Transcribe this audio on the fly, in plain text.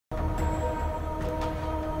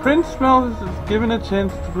Prince Smells is given a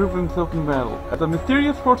chance to prove himself in battle, as a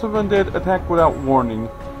mysterious force of undead attack without warning.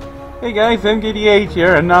 Hey guys, MKDH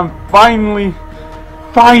here, and I'm finally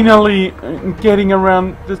getting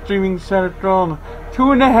around to streaming Shattered Throne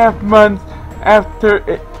 2.5 months after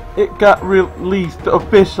it got released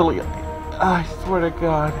officially. I swear to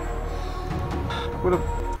God, would have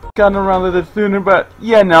gotten around to it sooner, but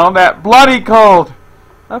yeah, no, that bloody cold!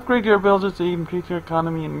 Upgrade your abilities to increase your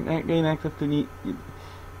economy and gain access to neat.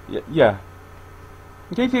 Yeah.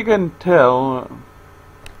 In case you can tell,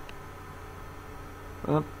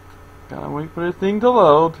 gotta wait for this thing to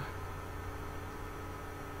load.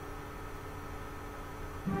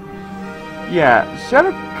 Yeah,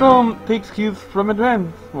 Shattered Throne takes cues from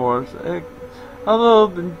Advance Wars, although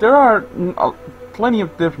there are plenty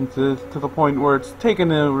of differences to the point where it's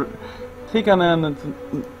taken on its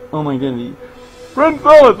own identity. Friend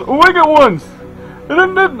fellas, awake at once! And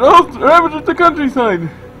then that host ravages the countryside!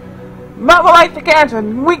 Not the lights to catch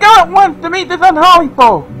him! We go at once to meet this unholy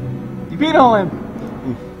foe! Defeat all him!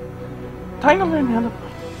 Time to learn how to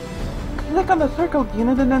click on the circle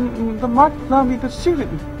unit and then the marked zombie to shoot it.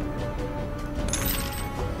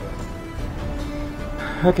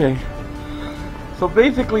 Okay. So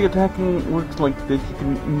basically attacking works like this.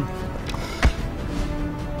 You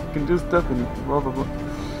can do stuff and blah blah blah.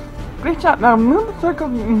 Great shot! Now move the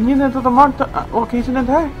circle unit to the marked location and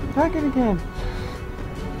attack it again.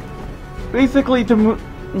 Basically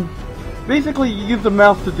you use the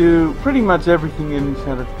mouse to do pretty much everything in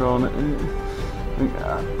Shattered Throne.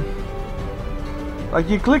 Like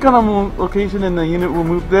you click on a location and the unit will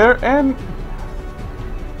move there, and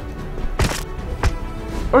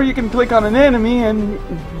or you can click on an enemy and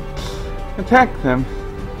attack them.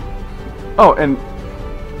 Oh, and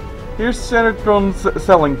here's Shattered Throne's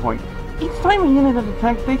selling point. Each time a unit is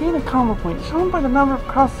attacked, they gain a combo point, shown by the number of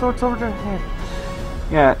cross swords over their head.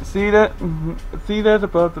 Yeah, see that? See that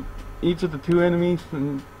about each of the two enemies?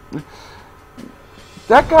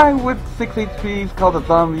 That guy with 6 HP is called a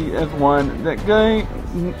zombie S1. That guy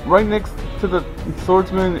right next to the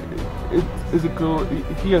swordsman is a ghoul.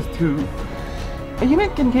 He has 2. A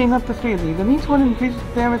unit can gain up to 3 of these, and each one increases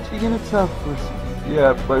damage the unit suffers.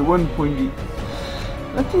 Yeah, by 1 point each.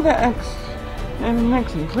 Let's see that X. And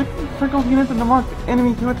next, you click the circle unit and the marked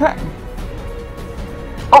enemy to attack.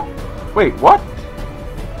 Oh! Wait, what?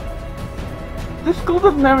 This school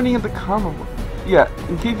doesn't have any of the combo. Yeah,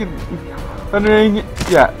 in case you're wondering,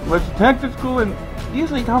 yeah, let's attack the school, and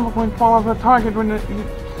usually combo points fall off the target when you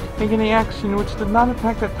make any action which did not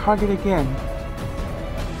attack that target again.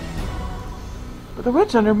 But the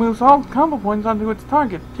Witch Hunter moves all combo points onto its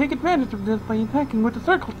target. Take advantage of this by attacking with the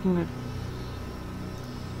circle unit.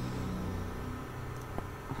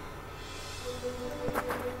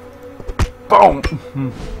 Boom!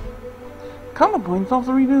 Combo points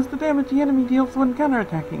also reduce the damage the enemy deals when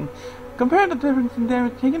counterattacking. Compare the difference in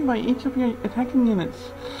damage taken by each of your attacking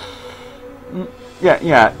units.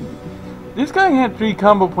 Yeah. This guy had 3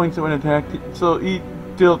 combo points when attacked, so he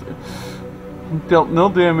dealt no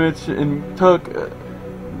damage and took.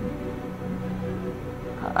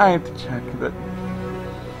 I have to check, but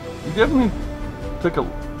he definitely took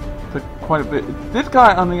quite a bit. This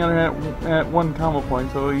guy, on the other hand, had 1 combo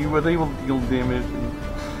point, so he was able to deal damage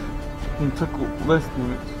and took less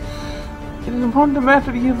damage. It is important to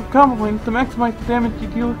master the use of combo points to maximize the damage you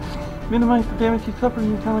deal, minimize the damage you suffer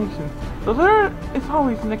in retaliation. Though there is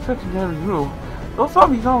always an exception to every rule. Those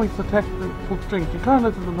zombies always attack with full strength,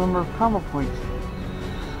 regardless of the number of combo points.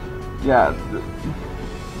 Yeah.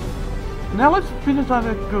 Now let's finish on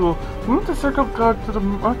that ghoul. Move the circle guard to the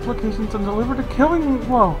marked locations and deliver the killing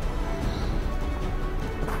blow.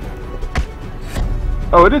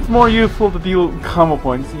 Oh, it is more useful to deal combo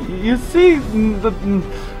points. You see the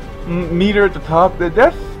meter at the top?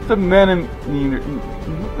 That's the mana meter.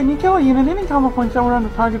 When you kill a unit, any combo points that were on the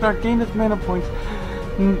target are gained as mana points.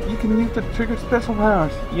 You can use to trigger special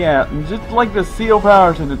powers. Yeah, just like the seal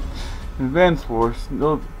powers in Advance Wars.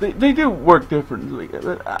 They do work differently.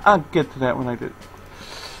 I'll get to that when I do.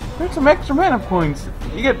 There's some extra mana points.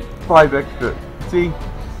 You get 5 extra. See?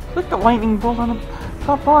 Click the lightning bolt on the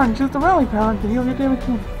top bar and choose the rally power to heal your damage.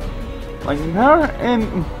 Lightning power,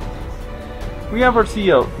 and we have our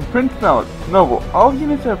CO, Prince Mallet, Noble. All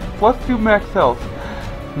units have +2 max health,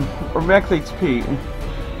 or max HP.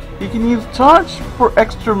 You can use charge for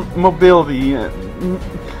extra mobility.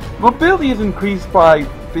 Mobility is increased by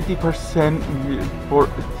 50% for.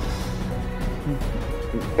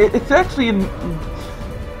 It's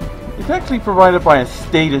actually provided by a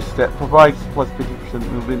status that provides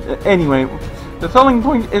 +50% movement. Anyway, the selling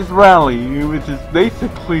point is Rally, which is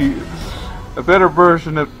basically A better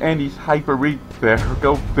version of Andy's hyper reach there.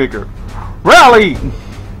 Go figure. Rally!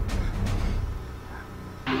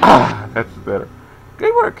 Ah, that's better.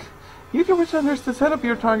 Great work. Use your witch hunters to set up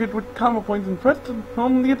your target with combo points and press to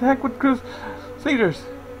home the attack with crusaders.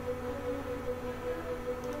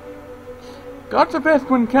 Guards are best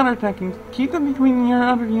when counterattacking. Keep them between your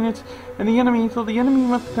other units and the enemy, so the enemy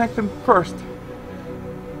must attack them first.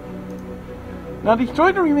 Now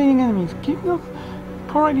destroy the remaining enemies. Keep those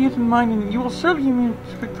core ideas in mind and you will surely emerge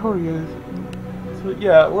victorious. So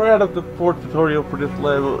yeah, we're out of the 4th tutorial for this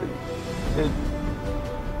level.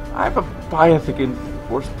 I have a bias against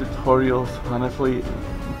forced tutorials, honestly.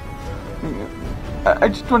 I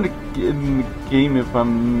just want to get in the game if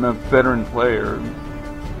I'm a veteran player.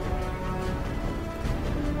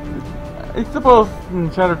 I suppose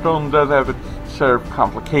Shatterstone does have its share of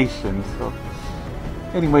complications, so...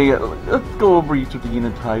 Anyway, let's go over each of the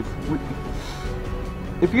unit types.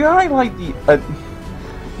 If you highlight the...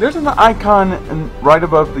 there's an icon right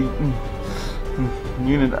above the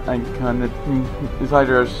unit icon that is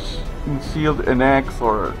either a shield, an axe,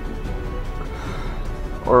 or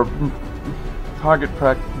target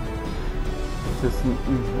practice.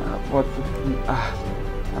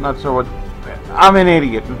 I'm not sure what... I'm an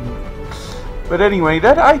idiot. But anyway,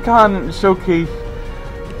 that icon showcases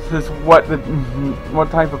what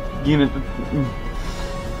type of unit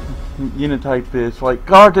type is. Like,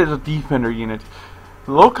 Guard is a defender unit.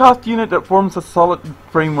 A low-cost unit that forms a solid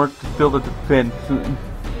framework to build a defense.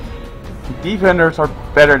 Defenders are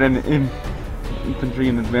better than infantry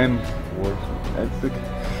in advanced wars.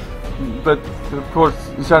 But of course,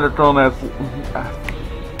 Shatterstone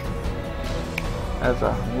as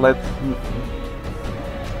a let's.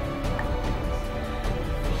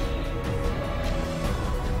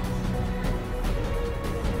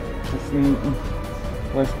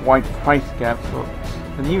 Less white price gap, so,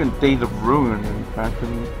 and even Days of Ruin, in fact.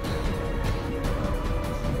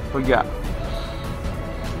 But yeah,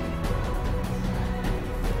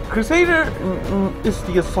 Crusader is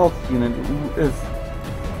the assault unit. Is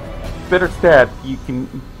better stat. You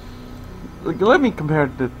can let me compare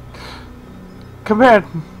it to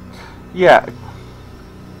yeah.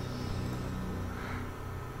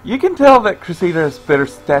 You can tell that Crusader has better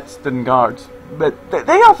stats than Guards. But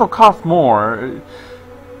they also cost more.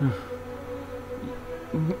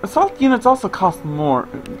 Assault units also cost more.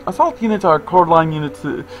 Assault units are core line units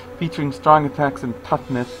featuring strong attacks and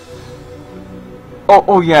toughness.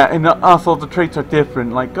 Oh yeah, and also the traits are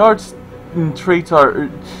different. Like Guards traits are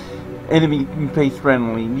enemy face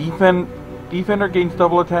friendly. Defender gains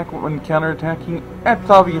double attack when counterattacking. That's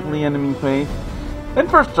obviously enemy face. Then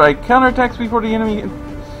First Strike counterattacks before the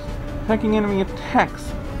attacking enemy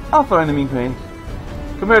attacks. Also enemy phase.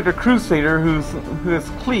 Compared to Crusader, who has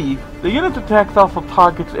Cleave, the unit's attacks also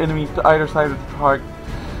targets enemies to either side of the target.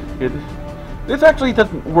 This actually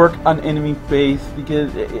doesn't work on enemy phase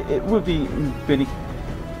because it would be finicky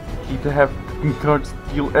to have Guards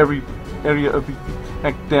deal every area of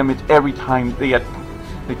attack damage every time they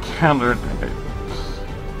counter attack.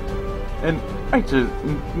 And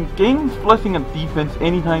gains blessing of defense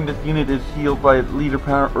anytime this unit is healed by a leader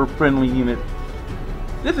power or friendly unit.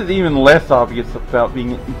 This is even less obvious about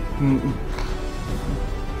being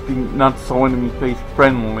not so enemy face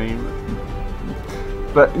friendly.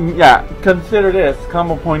 But yeah, consider this: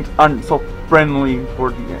 combo points aren't so friendly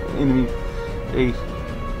for the enemy face.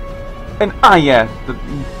 And yes, the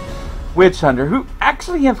Witch Hunter, who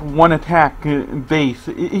actually has 1 attack base.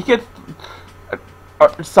 He gets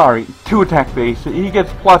 2 attack base. He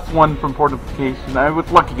gets +1 from fortification. I was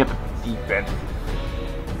looking at the defense.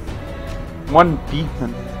 1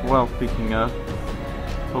 defense. Well, speaking of,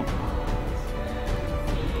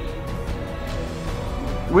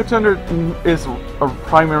 Witch Hunter is a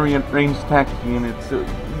primary ranged attack unit. So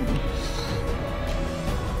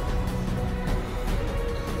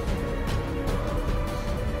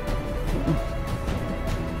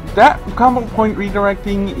that combo point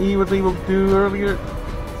redirecting he was able to do earlier,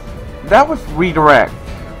 that was redirect.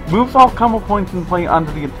 Moves all combo points in play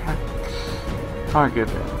onto the attack target.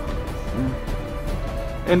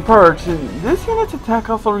 In Purge, this unit's attack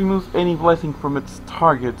also removes any blessing from its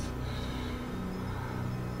targets.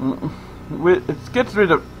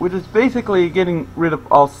 Which is basically getting rid of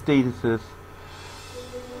all statuses.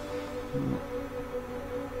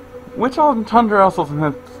 Witch Hunter also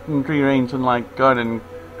has 3 range, unlike Guard and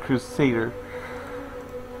Crusader.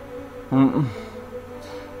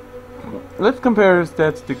 Let's compare his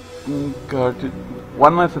stats to Guard.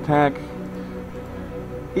 1 less attack.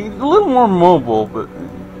 He's a little more mobile, but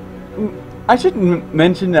I should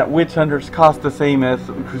mention that Witch Hunters cost the same as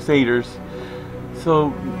Crusaders,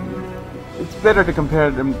 so it's better to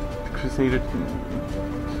compare them to Crusader.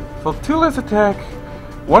 So 2 less attack,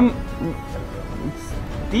 1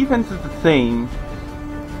 defense is the same.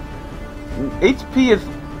 HP is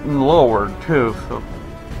lower too, so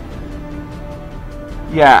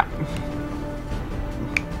yeah.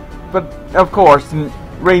 But of course,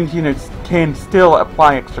 range units can still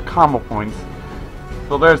apply extra combo points.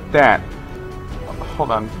 So there's that.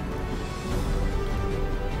 Hold on.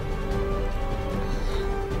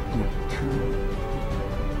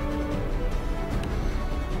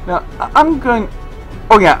 Now I'm going.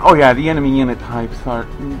 Oh yeah. The enemy unit types are.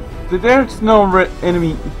 There's no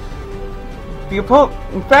enemy. The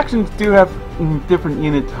factions do have different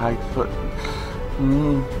unit types, but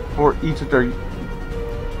for each of their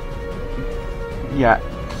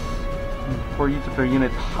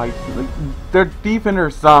unit types. Their defender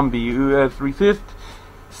zombie who has resist,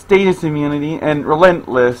 status immunity, and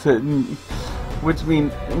relentless, which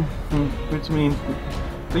means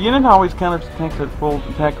the unit always counters attacks at full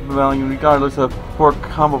attack value regardless of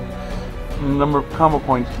number of combo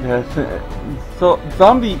points it has. So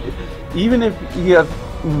zombie, even if he has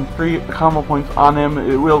 3 combo points on him,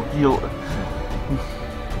 it will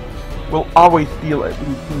always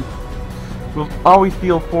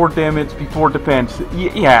deal 4 damage before defense.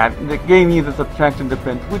 Yeah, the game uses subtraction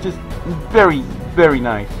defense, which is very, very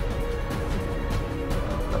nice.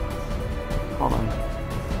 Hold on.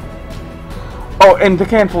 Oh, and to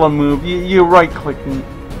cancel a move, you right click and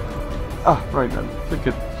right then. Look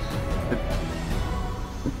at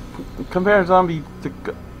compare zombie to.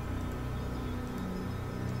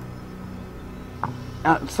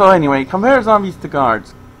 So anyway, compare zombies to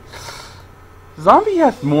guards. Zombie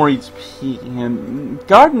has more HP, and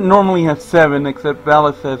guard normally has 7, except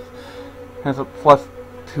Valis has a +2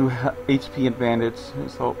 HP advantage.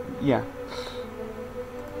 So yeah,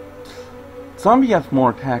 zombie has more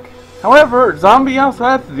attack. However, zombie also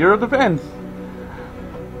has 0 defense.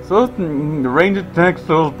 So the range attacks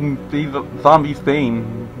will be the zombie's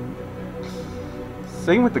bane.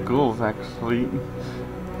 Same with the ghouls, actually.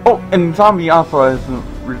 Oh, and zombie also has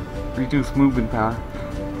reduced movement power.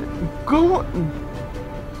 Ghoul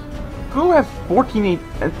has 14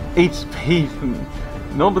 HP,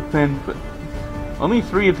 no defense, but only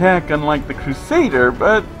 3 attack, unlike the Crusader.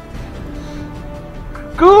 But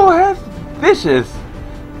Ghoul has vicious,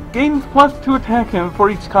 gains +2 attack for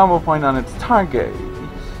each combo point on its target.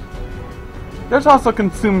 There's also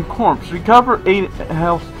Consumed Corpse, recover 8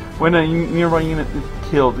 health when a nearby unit is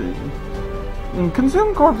killed.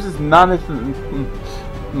 Consumed Corpse is not as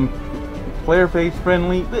player face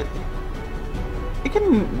friendly. It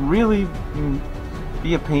can really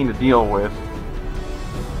be a pain to deal with.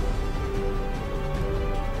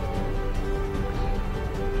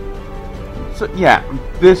 So yeah,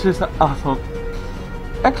 this is also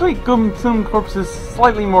actually Consumed Corpse is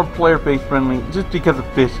slightly more player face friendly just because of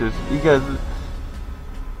Vicious, because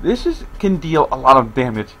Vicious can deal a lot of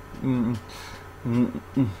damage to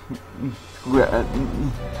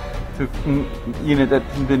unit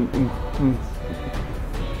that's been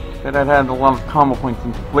that had a lot of combo points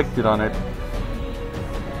inflicted on it.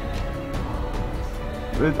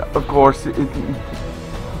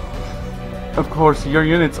 Of course, your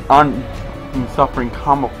units aren't suffering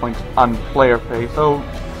combo points on player phase, so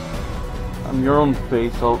on your own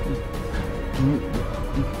phase. So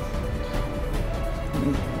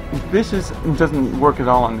this doesn't work at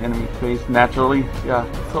all on enemy phase naturally. Yeah.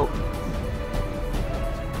 So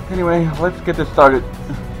anyway, let's get this started.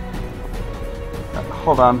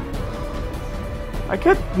 Hold on. I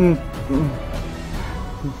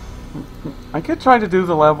could try to do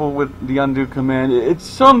the level with the undo command.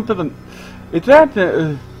 It's shown to the. It's at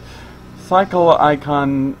the cycle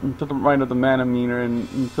icon to the right of the mana meter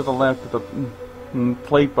and to the left of the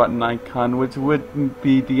plate button icon, which would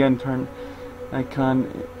be the end turn icon.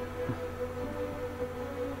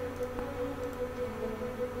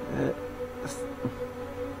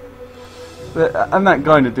 But I'm not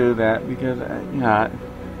going to do that because I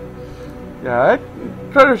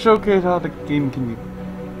try to showcase how the game can be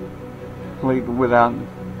played without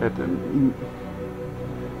it.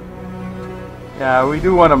 Yeah, we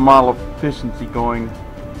do want a model efficiency going.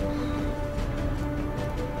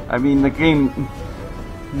 I mean, the game.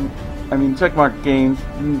 I mean, Checkmark Games.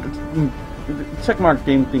 Checkmark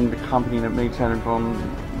Games being the company that makes Shattered.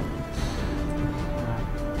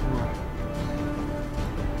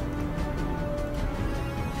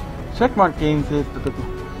 Checkmark Games is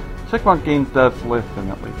Checkmark Games does listen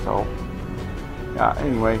at least, so yeah.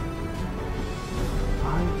 Anyway,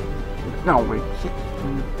 5. No, wait, 6,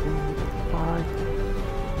 5.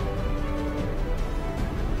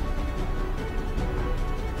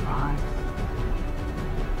 5.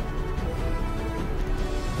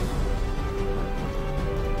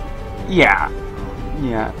 Yeah.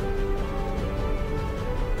 Yeah.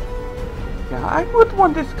 Yeah, I would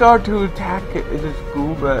want this guard to attack this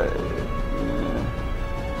school, but...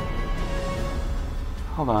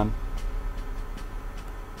 hold on.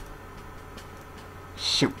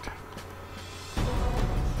 Shoot.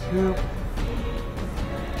 2.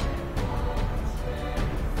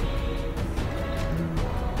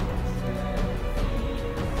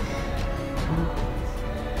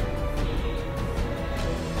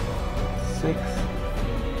 6.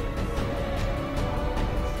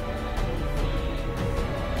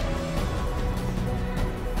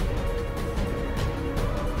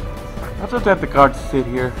 I'll just have the guards sit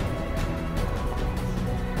here.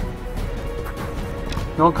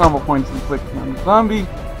 No combo points inflicted on the zombie.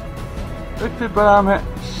 Inflicted, but I'm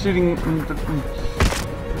shooting the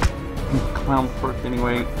clown first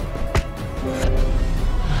anyway.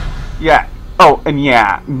 Yeah. Oh, and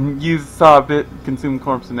yeah, you saw a bit consume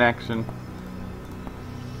corpse in action.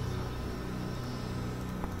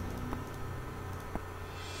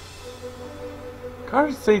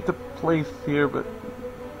 Car's safe to place here, but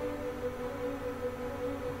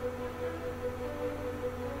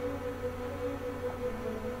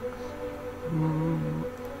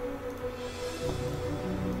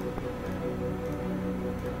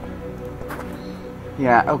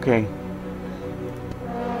yeah, okay.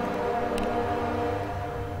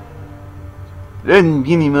 Then,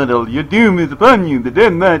 Guinea Muddle, your doom is upon you, the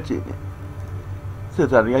dead match. So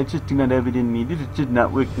sorry, I just do not have it in me. This is just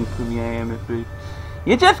not working for me, I am afraid.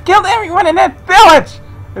 You just killed everyone in that village!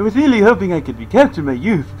 I was really hoping I could recapture my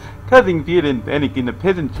youth. Causing fear and panic in the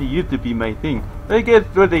peasantry used to be my thing. I guess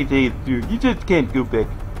what they say is true. You just can't go back.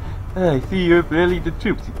 I see you've rallied the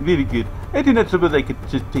troops. Very good. I do not suppose I could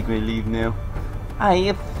just take my leave now. Are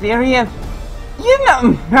you serious? You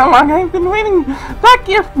know how long I've been waiting back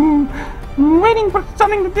here, waiting for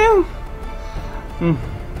something to do.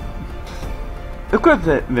 Of course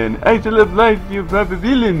then, I shall oblige you, brother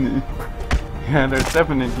villain. Yeah, there's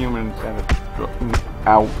definite humans that are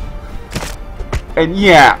out. And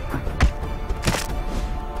yeah.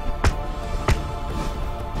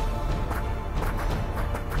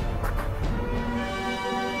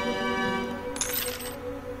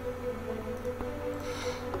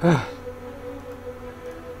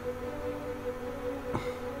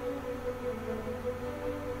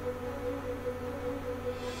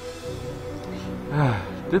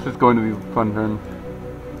 This is going to be a fun turn.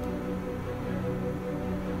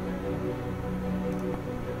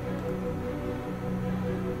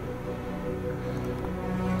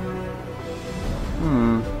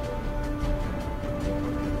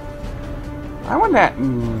 I want that.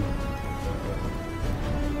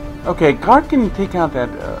 Okay, guard can take out that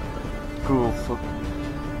ghoul. So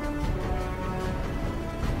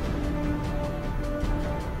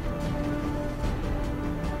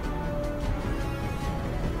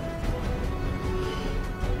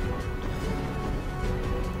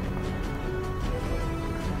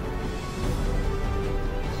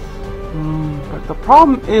but the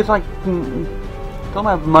problem is I don't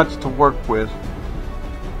have much to work with.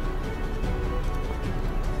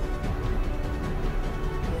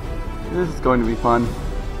 This is going to be fun.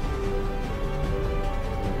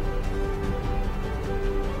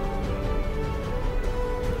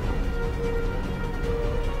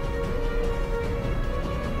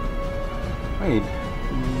 Wait.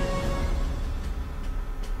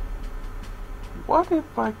 What if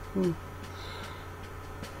I can...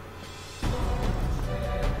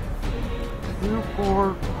 2,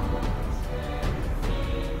 4,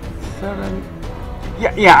 7...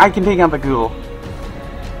 Yeah, I can take out the ghoul.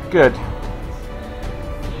 Good.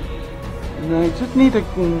 And I just need to...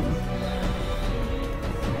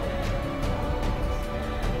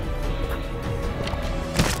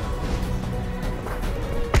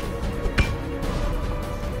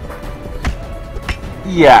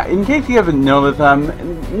 Yeah, in case you haven't noticed,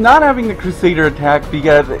 I'm not having the Crusader attack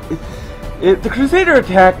because the Crusader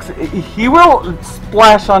attacks, he will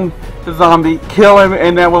splash on the zombie, kill him,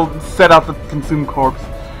 and that will set off the consumed corpse.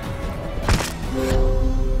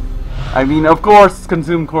 I mean, of course,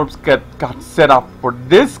 consumed corpse got set up for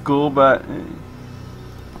this school, but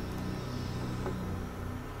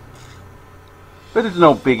it's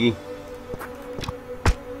no biggie.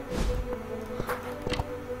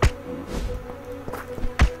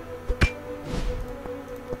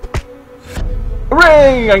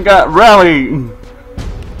 Hooray! I got rally.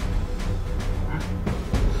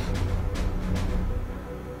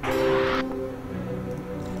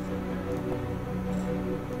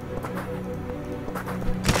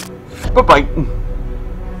 Bye-bye.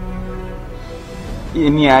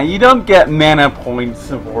 And yeah, you don't get mana points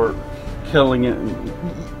for killing it.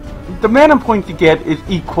 The mana points you get is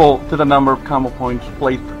equal to the number of combo points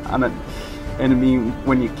placed on an enemy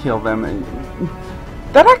when you kill them.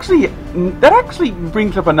 That actually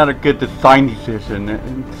brings up another good design decision.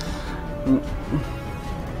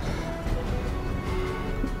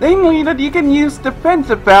 Namely, that you can use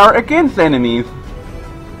defensive power against enemies.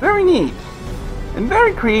 Very neat. And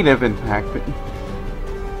very creative, in fact.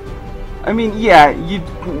 I mean, yeah,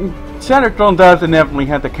 Shatterthrone does inevitably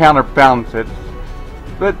have to counterbalance it.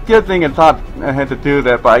 But good thing I thought I had to do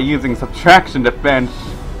that by using subtraction defense.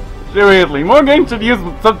 Seriously, more games should use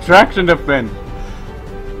subtraction defense.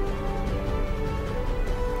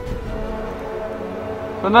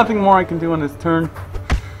 So nothing more I can do on this turn.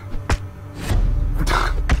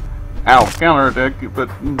 Ow, counter attack, but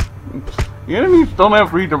the enemies don't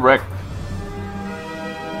have redirect.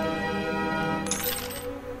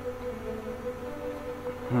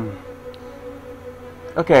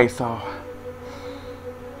 Okay, so I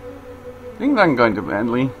think I'm going to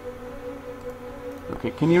Bentley.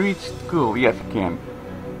 Okay, can you reach school? Yes, I can.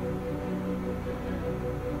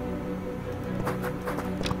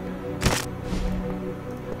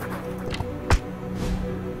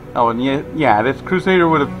 Oh, and yeah, this Crusader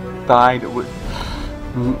would have died. It would,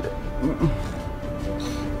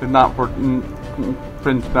 if not for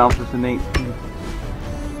Prince Malthus' innate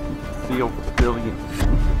seal facility.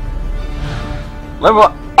 Level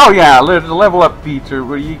up. Oh yeah, there's a level up feature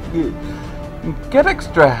where you get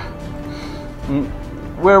extra.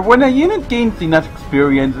 Where when a unit gains enough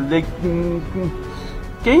experience, they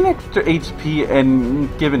gain extra HP and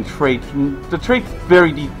given traits. The traits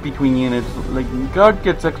vary between units. Like Guard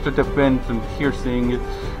gets extra defense and piercing.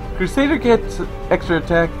 Crusader gets extra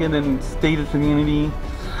attack and then status immunity.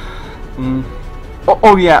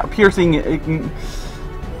 Oh yeah, piercing.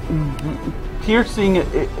 Piercing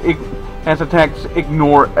as attacks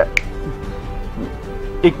ignore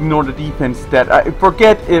the defense stat. I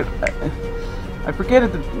forget if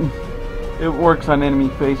it works on enemy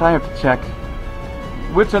phase. I have to check.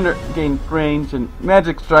 Wits under gain range and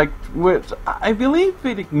magic strike, which I believe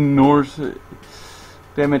it ignores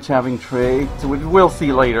damage having traits, which we'll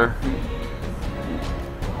see later.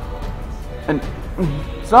 And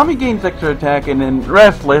zombie gains extra attack, and then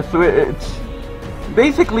restless, it's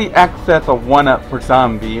basically acts as a one-up for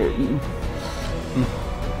zombie.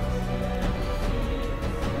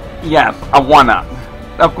 Yes, a one-up.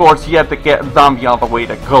 Of course, you have to get zombie all the way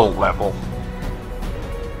to gold level.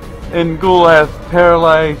 And Ghoul has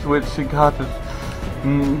Paralyze, which causes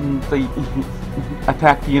the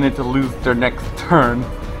attack unit to lose their next turn.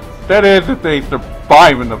 That is, if they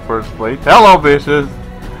survive in the first place. Hello, Vicious!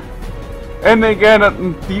 And they get a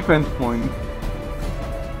defense point.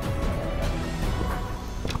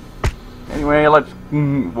 Anyway, let's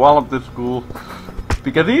wallop this Ghoul.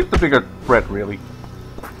 Because he's the bigger threat, really.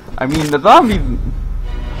 I mean, the zombies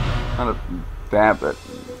kind of bad, but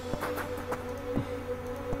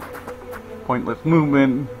pointless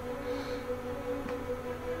movement.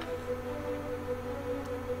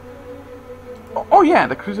 Oh yeah,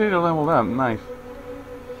 the Crusader leveled up. Nice.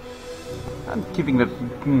 I'm keeping the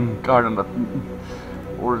guard on the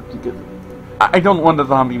or because I don't want the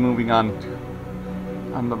zombie moving on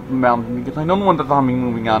the mountain, because I don't want the zombie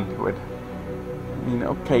moving on to it. I mean,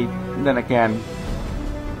 okay, then again,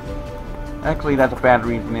 actually that's a bad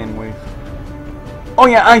reason anyways. Oh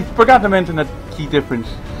yeah, I forgot to mention a key difference.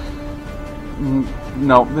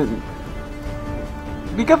 No,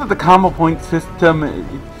 because of the combo point system,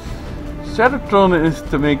 Shatterthrone is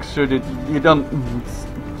to make sure that you don't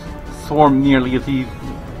swarm nearly as easy,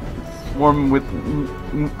 swarm with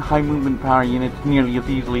high movement power units nearly as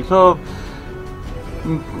easily. So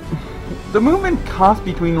the movement cost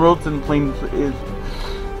between roads and planes is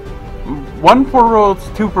 1 for roads,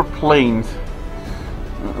 2 for planes.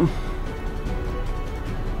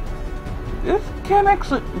 This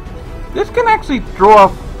can actually throw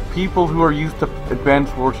off people who are used to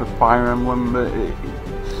Advanced Wars or Fire Emblem,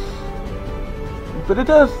 but it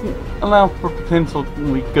does allow for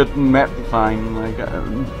potentially good map design, like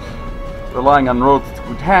relying on roads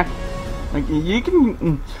to attack. Like you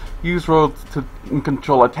can use roads to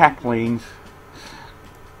control attack lanes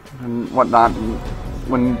and whatnot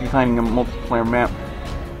when designing a multiplayer map.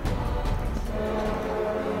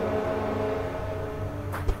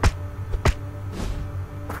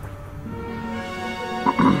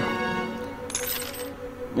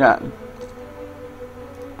 Yeah.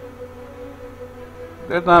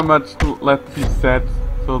 There's not much left to be said,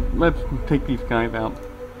 so let's take these guys out.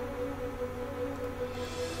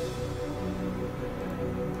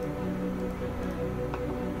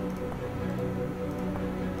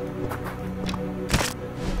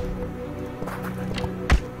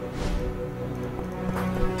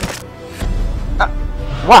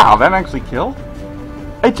 Wow, that actually killed?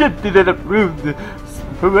 I just did it approved,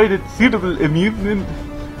 provided suitable amusement.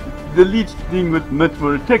 The leech thing was much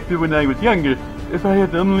more effective when I was younger. If I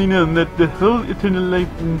had only known that the whole eternal life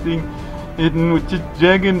thing was just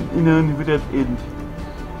dragging on without end.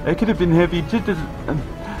 I could have been happy just as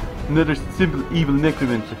another simple evil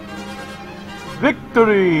necromancer.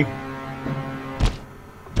 Victory!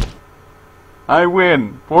 I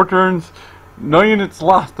win. 4 turns, no units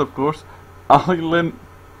lost, of course. All 11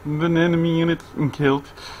 enemy units killed.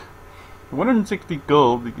 160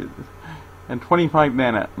 gold and 25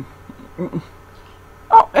 mana.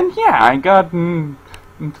 Oh, and yeah, I got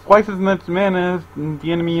twice as much mana as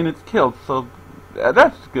the enemy units killed, so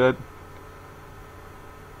that's good.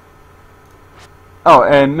 Oh,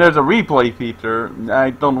 and there's a replay feature. I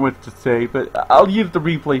don't know what to say, but I'll use the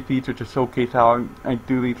replay feature to showcase how I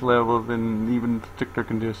do these levels in even stricter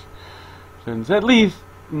conditions, at least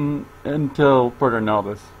until further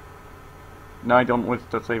notice. Now I don't wish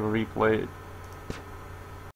to save a replay.